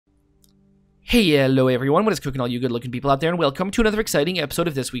Hey, hello everyone, what is cooking all you good looking people out there, and welcome to another exciting episode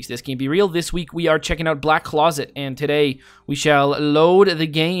of this week's This Game Be Real. This week we are checking out Black Closet, and today we shall load the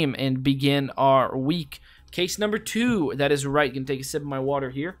game and begin our week. Case number 2, that is right. Gonna take a sip of my water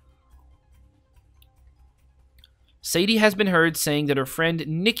here. Sadie has been heard saying that her friend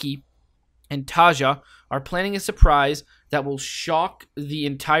Nikki and Taja are planning a surprise that will shock the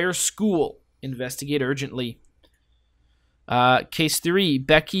entire school. Investigate urgently. Case 3,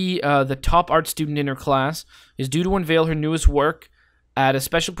 Becky, the top art student in her class, is due to unveil her newest work at a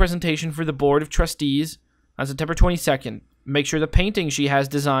special presentation for the Board of Trustees on September 22nd. Make sure the painting she has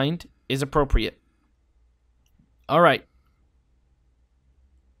designed is appropriate. Alright.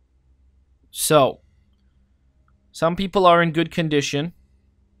 So, some people are in good condition.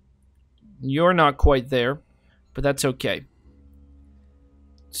 You're not quite there, but that's okay.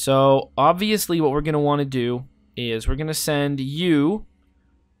 So, obviously what we're going to want to do is we're going to send you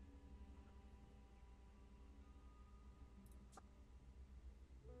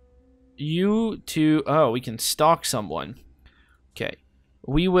to, oh, we can stalk someone. Okay.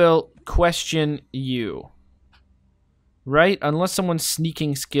 We will question you. Right? Unless someone's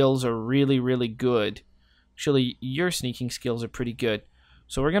sneaking skills are really, really good. Actually, your sneaking skills are pretty good.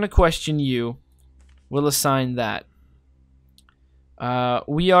 So we're going to question you. We'll assign that.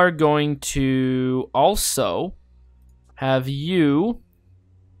 We are going to also have you.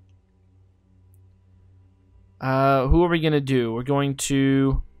 Who are we going to do? We're going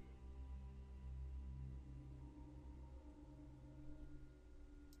to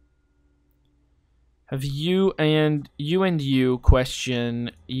have you and you question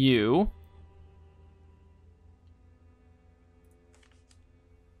you.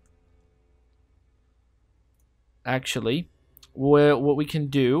 Actually, what we can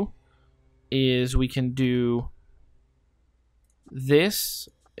do is we can do this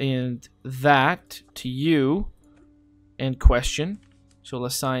and that to you and question. So we'll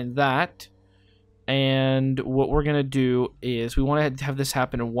assign that. And what we're going to do is we want to have this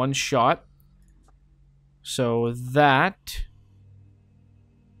happen in one shot. So that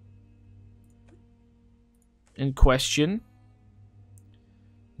in question.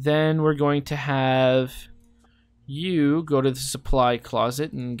 Then we're going to have you go to the supply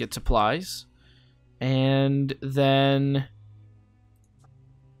closet and get supplies. And then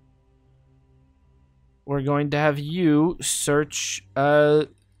we're going to have you search the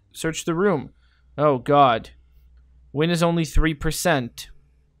room. Oh god. Win is only 3%.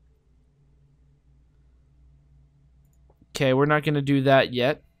 Okay, we're not going to do that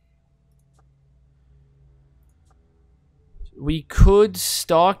yet. We could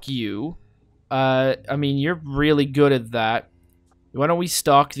stalk you. I mean, you're really good at that. Why don't we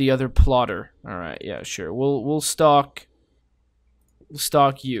stalk the other plotter? Alright, yeah, sure. We'll stalk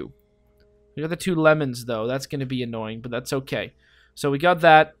you. We got the 2 lemons, though. That's going to be annoying, but that's okay. So we got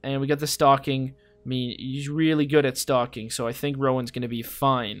that, and we got the stalking. I mean, he's really good at stalking, so I think Rowan's going to be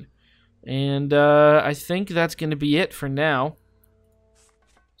fine. And I think that's going to be it for now.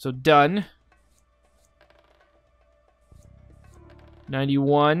 So done.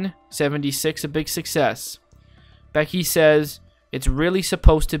 91, 76, a big success. Becky says it's really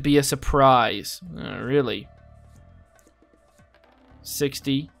supposed to be a surprise. Really?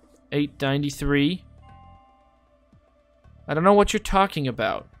 60. 893. I don't know what you're talking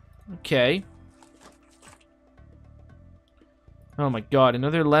about. Okay. Oh my god,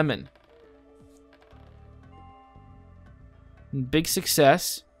 another lemon. Big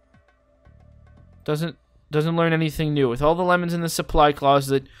success. Doesn't learn anything new. With all the lemons in the supply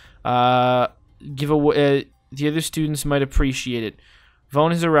closet, give away. The other students might appreciate it.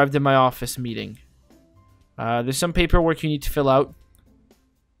 Vaughn has arrived at my office meeting. There's some paperwork you need to fill out.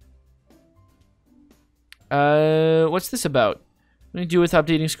 What's this about? What do you do with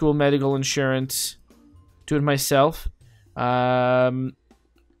updating school medical insurance? Do it myself. Don't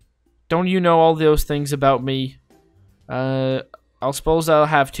you know all those things about me? I'll suppose I'll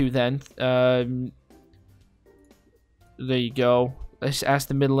have to then. There you go. Let's ask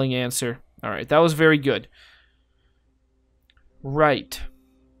the middling answer. Alright, that was very good. Right.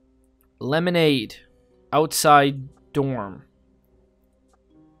 Lemonade. Outside dorm.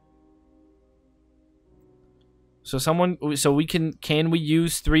 So we can we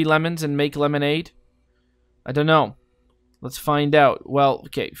use 3 lemons and make lemonade? I don't know. Let's find out. Well,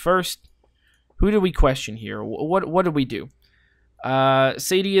 okay, first, who do we question here? What did we do?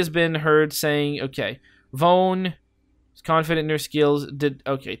 Sadie has been heard saying, okay, Vaughn is confident in her skills.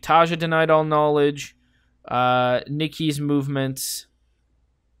 Okay, Taja denied all knowledge. Nikki's movements.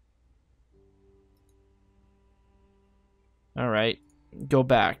 Alright, go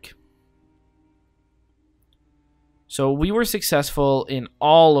back. So we were successful in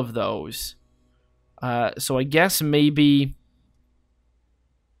all of those. So I guess maybe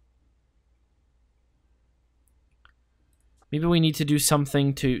we need to do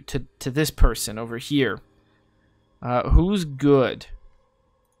something to this person over here. Who's good?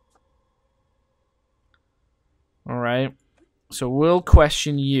 All right. So we'll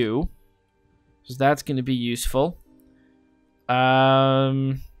question you, because that's going to be useful.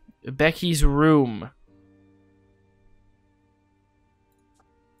 Becky's room.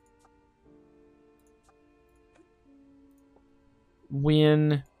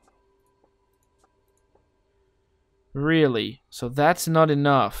 Win. Really? So that's not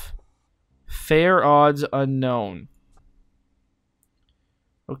enough. Fair odds unknown.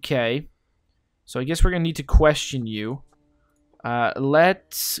 Okay. So I guess we're going to need to question you.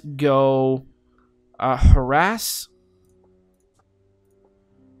 Let's go harass.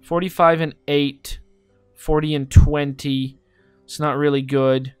 45 and 8. 40 and 20. It's not really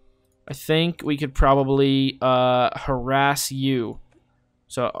good. I think we could probably harass you.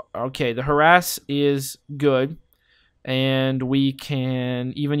 So, okay, the harass is good. And we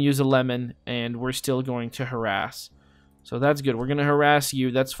can even use a lemon, and we're still going to harass. So that's good. We're going to harass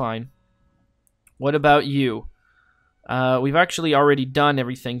you. That's fine. What about you? We've actually already done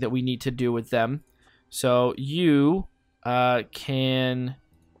everything that we need to do with them. So you can...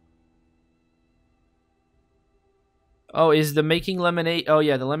 Oh, is the making lemonade... Oh,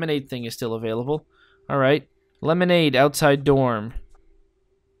 yeah, the lemonade thing is still available. All right. Lemonade outside dorm.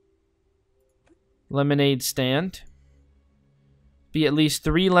 Lemonade stand. Be at least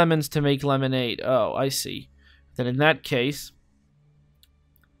 3 lemons to make lemonade. Oh, I see. Then in that case,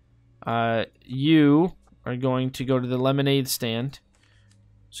 you are going to go to the lemonade stand.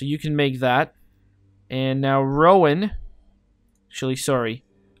 So you can make that. And now Rowan... Actually, sorry.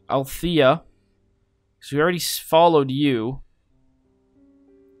 Althea... So we already followed you.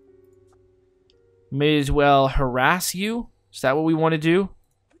 May as well harass you. Is that what we want to do?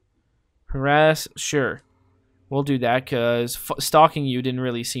 Harass? Sure. We'll do that because stalking you didn't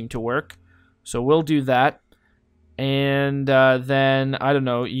really seem to work. So we'll do that. And then, I don't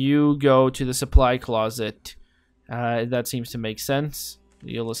know, you go to the supply closet. That seems to make sense.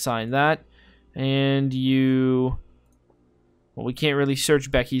 You'll assign that. And you... Well, we can't really search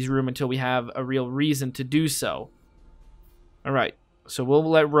Becky's room until we have a real reason to do so. All right, so we'll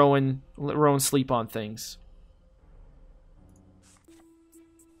let Rowan sleep on things.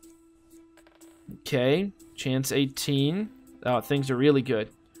 Okay, chance 18. Oh, things are really good.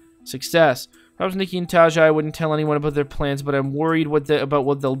 Success. If I was Nikki and Taja, I wouldn't tell anyone about their plans, but I'm worried about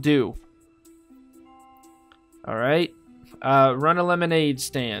what they'll do. All right, run a lemonade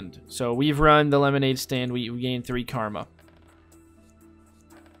stand. So we've run the lemonade stand. We gained 3 karma.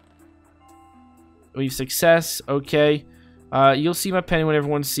 We've success. Okay. You'll see my penny when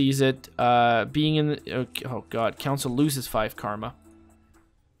everyone sees it. Being in the... Okay, oh, God. Council loses 5 karma.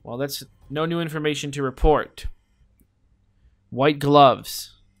 Well, that's no new information to report. White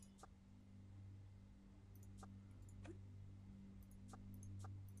gloves.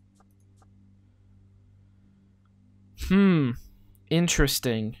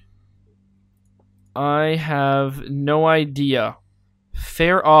 Interesting. I have no idea.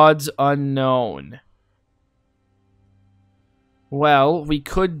 Fair odds unknown. Well, we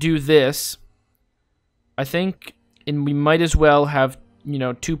could do this. I think, and we might as well have,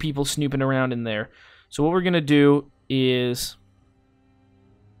 2 people snooping around in there. So what we're going to do is...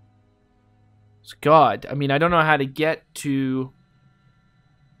 God, I mean, I don't know how to get to...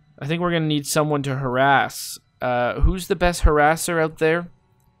 I think we're going to need someone to harass. Who's the best harasser out there?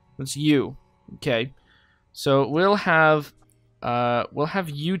 It's you. Okay. So we'll have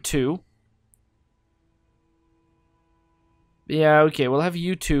you 2. Yeah, okay. We'll have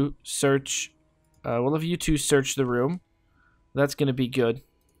you 2 search. We'll have you 2 search the room. That's gonna be good.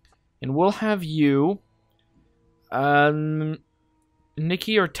 And we'll have you,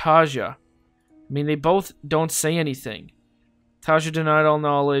 Nikki or Taja. I mean, they both don't say anything. Taja denied all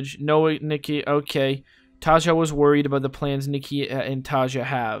knowledge. No, Nikki. Okay. Taja was worried about the plans Nikki and Taja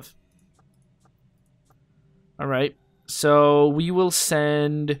have. All right. So we will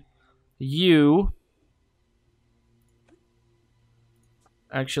send you.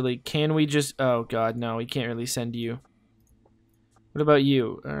 Actually, can we just... Oh, God, no. We can't really send you. What about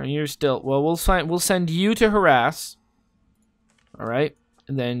you? You're still... Well, we'll send you to harass. All right.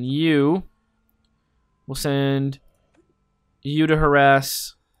 And then you... We'll send you to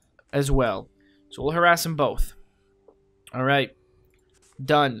harass as well. So we'll harass them both. All right.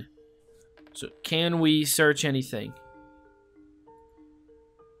 Done. So can we search anything?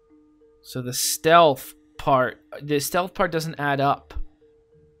 So the stealth part. The stealth part doesn't add up.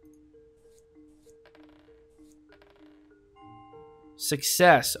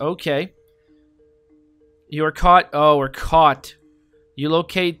 Success. Okay. You are caught. Oh, we're caught. You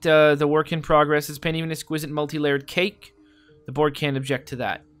locate the work in progress. It's painting an exquisite multi-layered cake. The board can't object to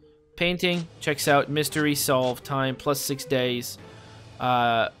that. Painting. Checks out. Mystery solved. Time plus 6 days.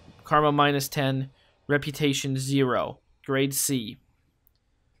 Karma minus 10. Reputation 0. Grade C.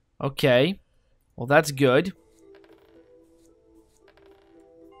 Okay. Well, that's good.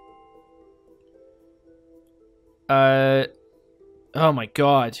 Oh my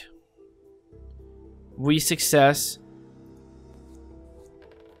god. We success.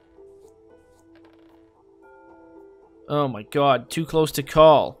 Oh my god, too close to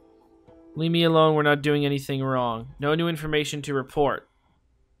call. Leave me alone, we're not doing anything wrong. No new information to report.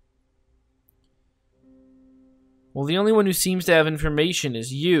 Well, the only one who seems to have information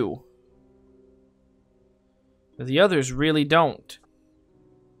is you. The others really don't.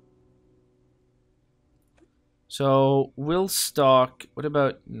 So, we'll stalk. What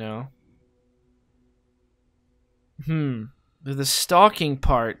about... no. The stalking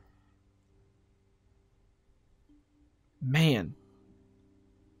part. Man.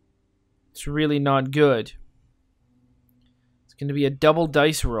 It's really not good. It's going to be a double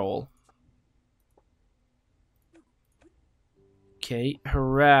dice roll. Okay,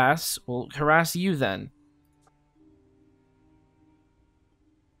 harass. We'll harass you then.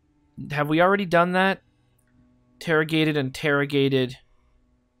 Have we already done that? Interrogated.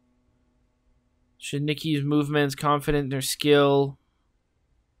 Should Nikki's movements, confident in her skill.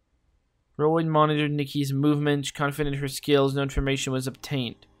 Rowan monitored Nikki's movements, confident in her skills, no information was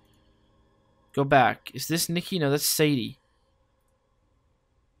obtained. Go back. Is this Nikki? No, that's Sadie.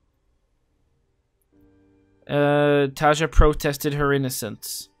 Taja protested her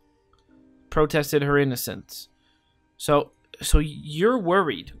innocence. So you're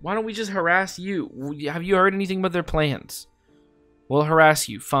worried. Why don't we just harass you? Have you heard anything about their plans? We'll harass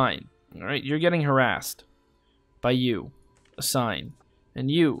you. Fine. Alright, you're getting harassed. By you. Assign. And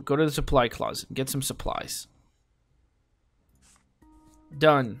you, go to the supply closet and get some supplies.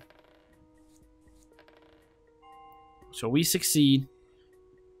 Done. So we succeed.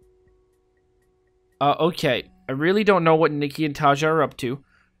 Okay. I really don't know what Nikki and Taja are up to,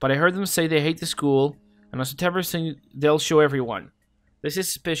 but I heard them say they hate the school, and on September 2nd, they'll show everyone. This is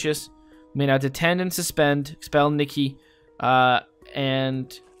suspicious. May not attend and suspend, expel Nikki,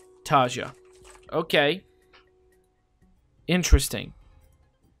 and Taja. Okay. Interesting.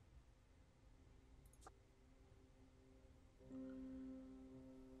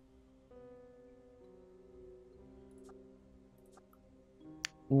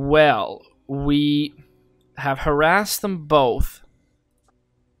 Well, we have harassed them both.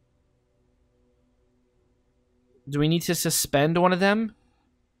 Do we need to suspend one of them?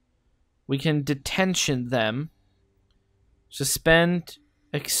 We can detention them. Suspend,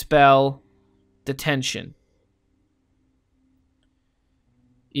 expel, detention.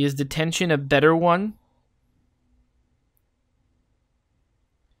 Is detention a better one?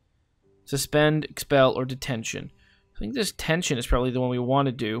 Suspend, expel, or detention. I think this detention is probably the one we want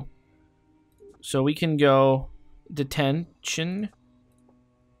to do. So we can go detention.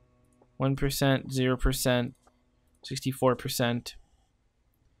 1%, 0%, 64%.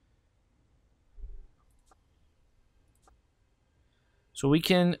 So we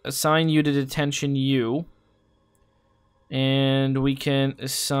can assign you to detention U. And we can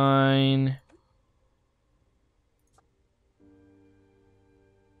assign...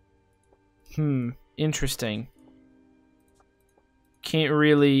 interesting. Can't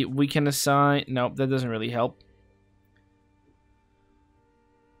really... We can assign... Nope, that doesn't really help.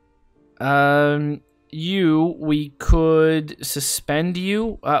 You, we could suspend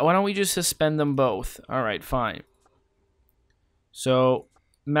you. Why don't we just suspend them both? Alright, fine. So,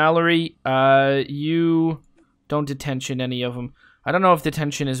 Mallory, you don't detention any of them. I don't know if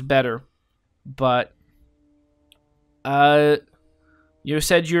detention is better, but you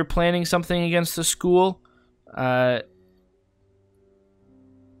said you're planning something against the school.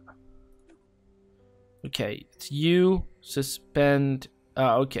 Okay, it's you, suspend.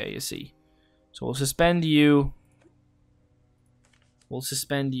 Okay, you see. So we'll suspend you. We'll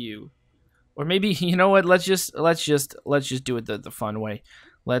suspend you. Or maybe, you know what? Let's just do it the fun way.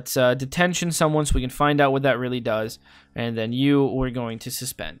 Let's detention someone so we can find out what that really does, and then we're going to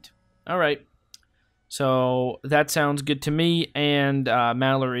suspend. All right. So that sounds good to me. And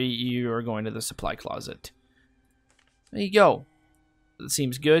Mallory, you are going to the supply closet. There you go. That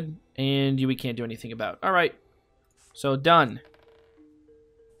seems good, and we can't do anything about. All right. So done.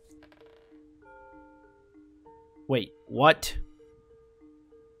 Wait, what?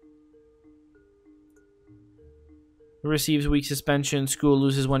 Receives week suspension. School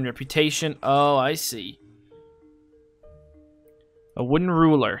loses 1 reputation. Oh, I see. A wooden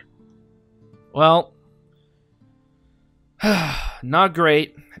ruler. Well, not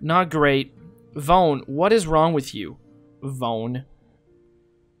great. Not great. Vaughn, what is wrong with you? Vaughn.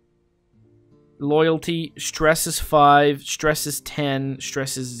 Loyalty. Stress is 5. Stress is 10.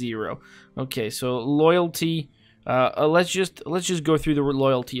 Stress is 0. Okay, so loyalty. Let's just go through the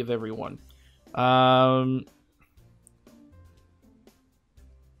loyalty of everyone.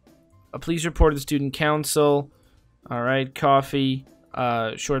 Please report to the student council. All right, coffee,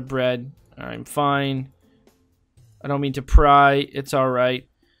 shortbread. I'm fine. I don't mean to pry. It's all right.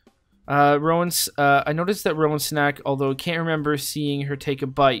 Rowan's. I noticed that Rowan snack, although I can't remember seeing her take a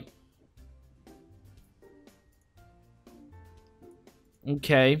bite.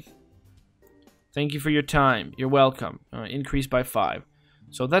 Okay. Thank you for your time. You're welcome. Increased by 5.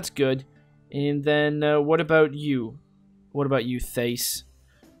 So that's good. And then what about you? What about you, Thace?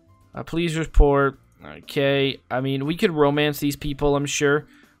 Please report. Okay. I mean, we could romance these people, I'm sure.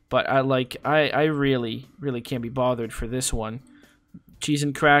 But I really can't be bothered for this one. Cheese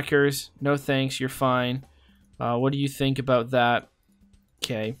and crackers. No thanks. You're fine. What do you think about that?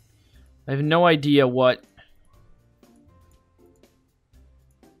 Okay. I have no idea what...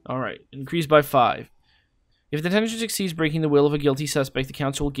 Alright, increased by 5. If the detention succeeds breaking the will of a guilty suspect, the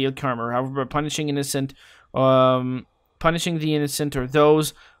council will gain karma. However, by punishing the innocent or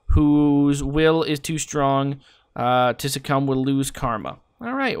those whose will is too strong to succumb will lose karma.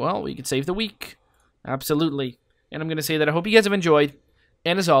 Alright, well, we could save the week. Absolutely. And I'm going to say that I hope you guys have enjoyed.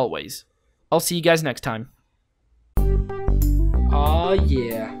 And as always, I'll see you guys next time. Aw,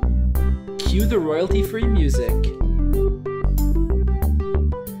 yeah. Cue the royalty-free music.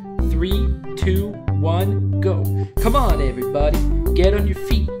 3, 2, 1, go. Come on, everybody. Get on your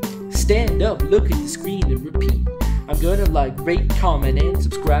feet. Stand up, look at the screen, and repeat. I'm gonna like, rate, comment, and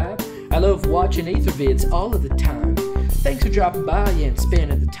subscribe. I love watching Athervids all of the time. Thanks for dropping by and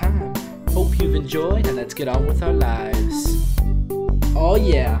spending the time. Hope you've enjoyed, and let's get on with our lives. Oh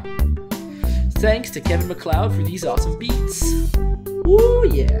yeah. Thanks to Kevin MacLeod for these awesome beats. Woo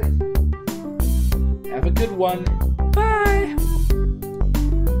yeah. Have a good one.